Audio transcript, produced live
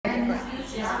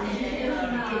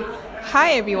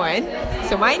Hi everyone,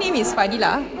 so my name is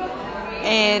Fadila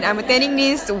and I'm attending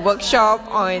this workshop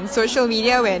on social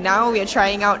media where now we are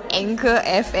trying out Anchor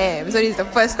FM. So this is the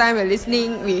first time we're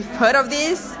listening. We've heard of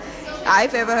this,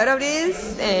 I've ever heard of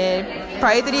this, and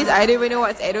prior to this I don't even know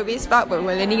what's Adobe Spark, but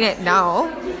we're learning that now.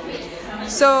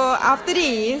 So after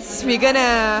this, we're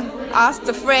gonna ask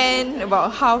a friend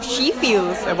about how she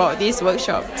feels about this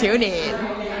workshop. Tune in.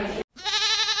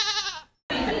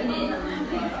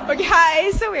 Okay,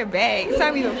 hi, so we're back. So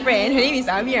I'm with a friend. Her name is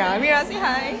Amira. Amira, say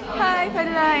hi. Hi,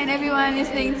 Fadila and everyone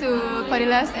listening to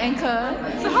Fadila's Anchor.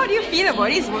 So how do you feel about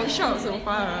this workshop so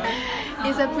far?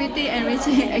 It's a pretty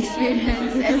enriching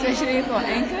experience, especially for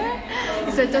Anchor.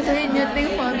 It's a totally new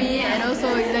thing for me, and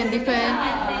also you learn different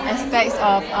aspects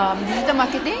of digital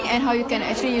marketing and how you can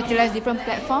actually utilize different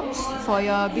platforms for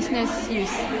your business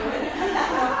use.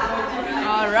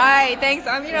 Alright, thanks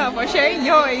Amira for sharing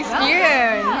your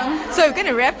experience. So we're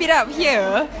gonna wrap it up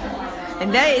here.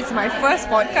 And that is my first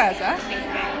podcast.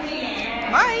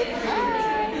 Bye!